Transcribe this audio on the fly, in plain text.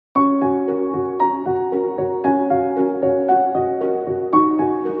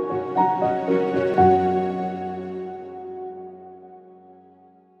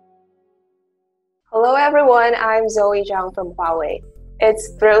everyone, I'm Zoey Zhang from Huawei. It's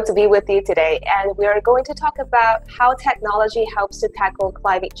thrilled to be with you today, and we are going to talk about how technology helps to tackle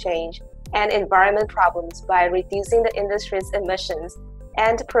climate change and environment problems by reducing the industry's emissions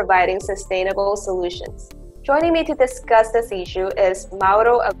and providing sustainable solutions. Joining me to discuss this issue is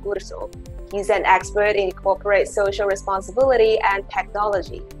Mauro Accurso. He's an expert in corporate social responsibility and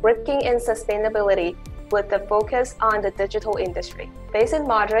technology, working in sustainability with the focus on the digital industry. Based in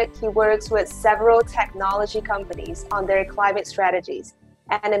Madrid, he works with several technology companies on their climate strategies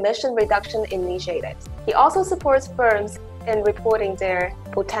and emission reduction initiatives. He also supports firms in reporting their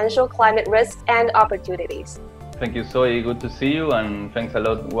potential climate risks and opportunities. Thank you, Zoe. Good to see you, and thanks a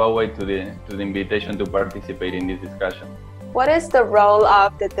lot, Huawei, to the invitation to participate in this discussion. What is the role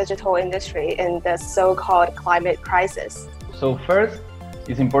of the digital industry in the so-called climate crisis? So first,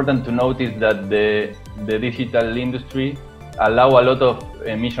 it's important to notice that the digital industry allow a lot of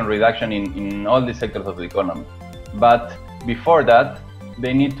emission reduction in all the sectors of the economy. But before that,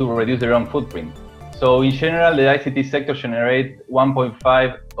 they need to reduce their own footprint. So in general, the ICT sector generates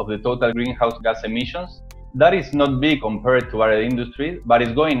 1.5 of the total greenhouse gas emissions. That is not big compared to other industries, but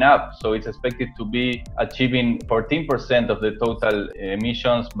it's going up. So it's expected to be achieving 14% of the total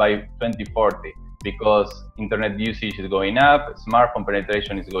emissions by 2040. Because internet usage is going up, smartphone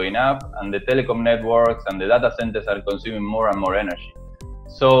penetration is going up, and the telecom networks and the data centers are consuming more and more energy.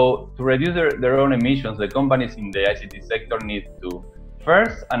 So to reduce their own emissions, the companies in the ICT sector need to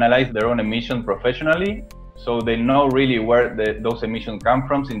first analyze their own emissions professionally, so they know really where those emissions come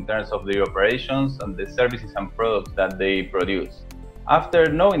from in terms of their operations and the services and products that they produce. After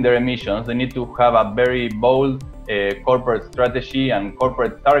knowing their emissions, they need to have a very bold corporate strategy and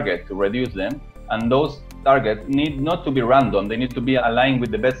corporate target to reduce them. And those targets need not to be random. They need to be aligned with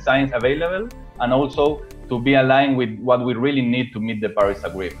the best science available and also to be aligned with what we really need to meet the Paris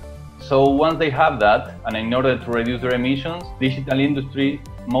Agreement. So once they have that, and in order to reduce their emissions, digital industry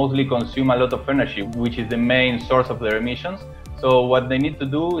mostly consume a lot of energy, which is the main source of their emissions. So what they need to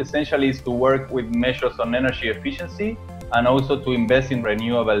do essentially is to work with measures on energy efficiency and also to invest in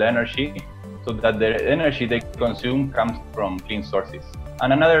renewable energy so that the energy they consume comes from clean sources.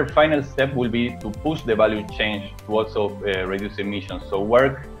 And another final step will be to push the value chain to also reduce emissions. So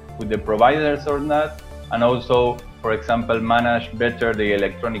work with the providers on that, and also, for example, manage better the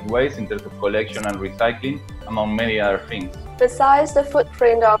electronic waste in terms of collection and recycling, among many other things. Besides the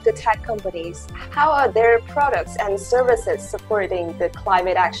footprint of the tech companies, how are their products and services supporting the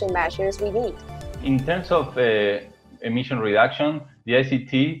climate action measures we need? In terms of emission reduction, the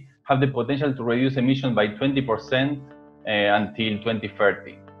ICT have the potential to reduce emissions by 20% until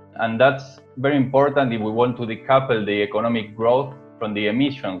 2030. And that's very important if we want to decouple the economic growth from the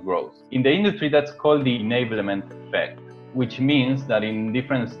emissions growth. In the industry, that's called the enablement effect, which means that in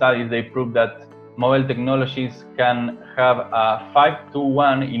different studies, they prove that mobile technologies can have a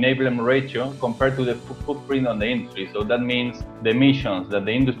 5-to-1 enablement ratio compared to the footprint on the industry. So that means the emissions that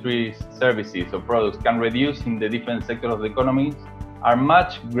the industry's services or products can reduce in the different sectors of the economy are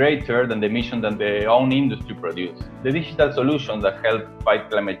much greater than the emissions that their own industry produces. The digital solutions that help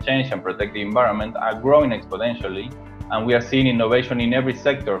fight climate change and protect the environment are growing exponentially, and we are seeing innovation in every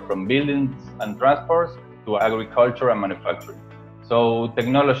sector, from buildings and transports to agriculture and manufacturing. So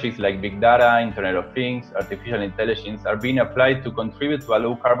technologies like big data, Internet of Things, artificial intelligence are being applied to contribute to a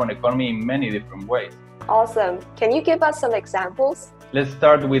low carbon economy in many different ways. Awesome. Can you give us some examples? Let's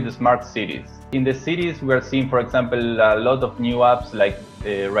start with the smart cities. In the cities, we are seeing, for example, a lot of new apps like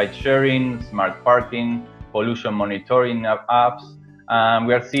ride sharing, smart parking, pollution monitoring apps.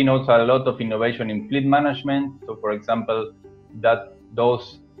 We are seeing also a lot of innovation in fleet management. So, for example, that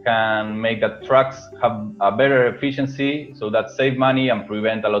those can make that trucks have a better efficiency, so that save money and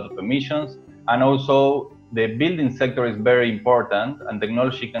prevent a lot of emissions. And also, the building sector is very important, and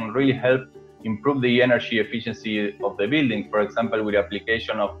technology can really help improve the energy efficiency of the buildings, for example, with the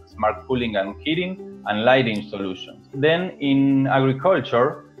application of smart cooling and heating and lighting solutions. Then in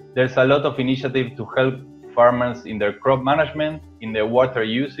agriculture, there's a lot of initiative to help farmers in their crop management, in their water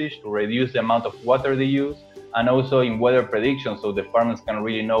usage to reduce the amount of water they use, and also in weather prediction, so the farmers can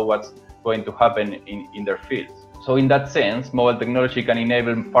really know what's going to happen in their fields. So in that sense, mobile technology can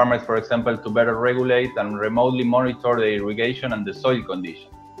enable farmers, for example, to better regulate and remotely monitor the irrigation and the soil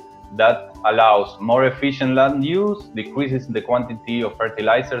conditions. That allows more efficient land use, decreases the quantity of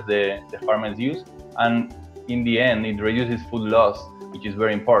fertilizers the farmers use, and in the end, it reduces food loss, which is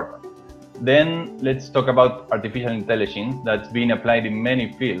very important. Then let's talk about artificial intelligence that's being applied in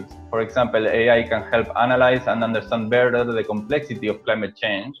many fields. For example, AI can help analyze and understand better the complexity of climate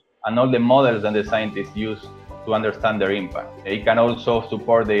change and all the models that the scientists use to understand their impact. It can also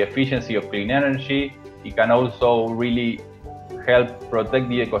support the efficiency of clean energy, it can also really help protect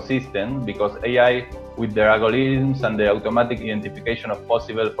the ecosystem, because AI, with their algorithms and the automatic identification of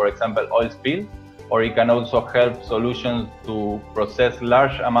possible, for example, oil spills, or it can also help solutions to process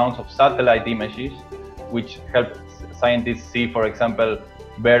large amounts of satellite images, which help scientists see, for example,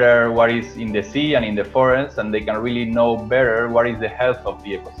 better what is in the sea and in the forest, and they can really know better what is the health of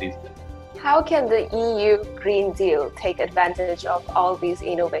the ecosystem. How can the EU Green Deal take advantage of all these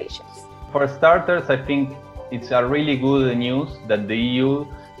innovations? For starters, I think it's a really good news that the EU,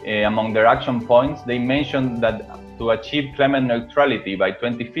 among their action points, they mentioned that to achieve climate neutrality by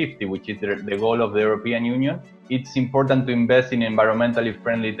 2050, which is the goal of the European Union, it's important to invest in environmentally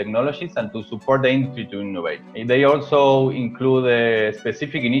friendly technologies and to support the industry to innovate. They also include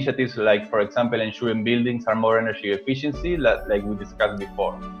specific initiatives like, for example, ensuring buildings are more energy efficiency, like we discussed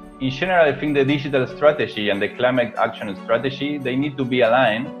before. In general, I think the digital strategy and the climate action strategy, they need to be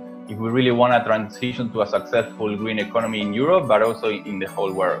aligned if we really want to transition to a successful green economy in Europe, but also in the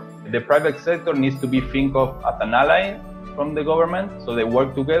whole world. The private sector needs to be think of as an ally from the government, so they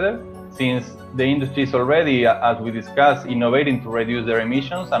work together, since the industry is already, as we discussed, innovating to reduce their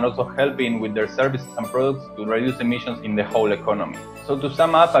emissions and also helping with their services and products to reduce emissions in the whole economy. So to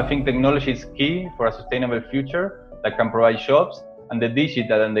sum up, I think technology is key for a sustainable future that can provide jobs, and the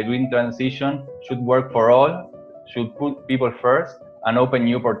digital and the green transition should work for all, should put people first, and open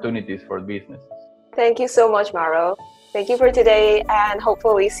new opportunities for businesses. Thank you so much, Mauro. Thank you for today, and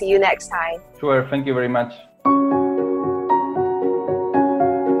hopefully see you next time. Sure, thank you very much.